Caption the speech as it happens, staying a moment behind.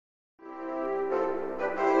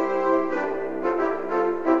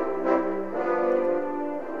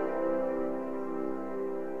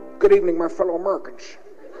Good evening, my fellow Americans.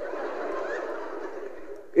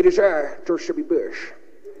 It is I, George W. Bush.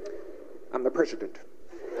 I'm the president.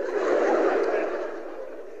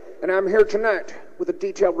 And I'm here tonight with a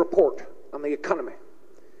detailed report on the economy.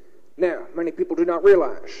 Now, many people do not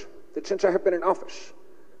realize that since I have been in office,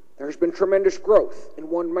 there has been tremendous growth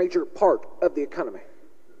in one major part of the economy.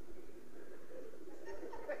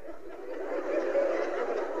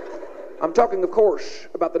 I'm talking, of course,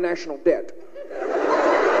 about the national debt.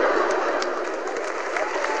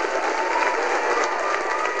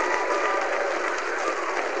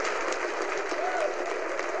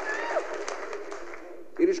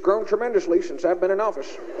 It has grown tremendously since I've been in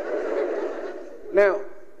office. Now,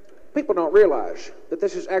 people don't realize that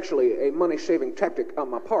this is actually a money-saving tactic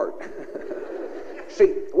on my part.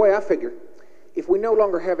 See, the way I figure, if we no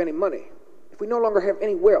longer have any money, if we no longer have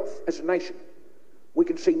any wealth as a nation, we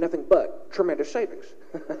can see nothing but tremendous savings.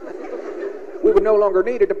 We would no longer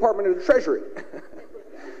need a Department of the Treasury.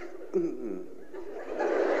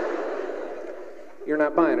 You're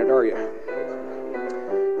not buying it, are you?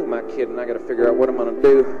 Who am I kidding? I got to figure out what I'm going to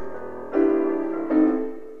do.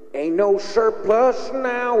 Ain't no surplus,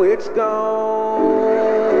 now it's gone.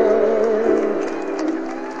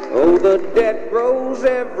 Oh, the debt grows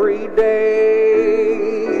every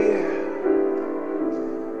day.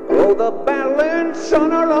 Oh, the balance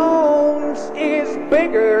on our loans is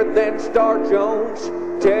bigger than Star Jones.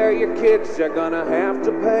 Tell your kids they're gonna have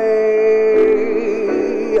to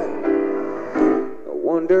pay. I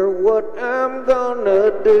wonder what I'm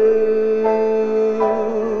gonna do.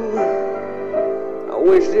 I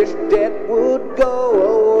wish this debt would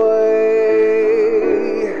go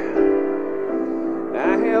away.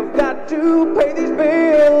 I have got to pay these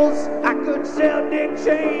bills. I could sell Dick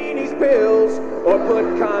Cheney's pills or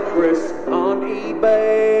put Congress on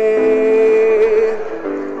eBay.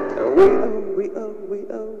 We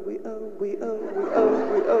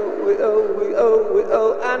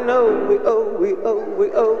owe. I know we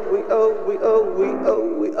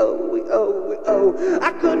owe.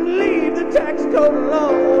 I couldn't leave the tax code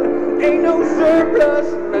alone. Ain't no surplus,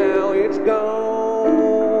 now it's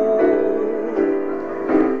gone.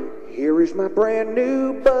 Here is my brand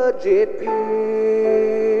new budget pitch.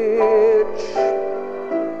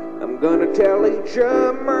 I'm gonna tell each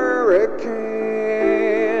American,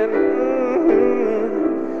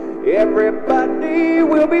 everybody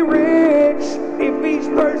will be rich if each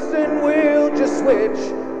person will just switch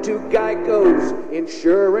to Geico's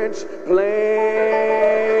insurance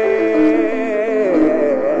plan.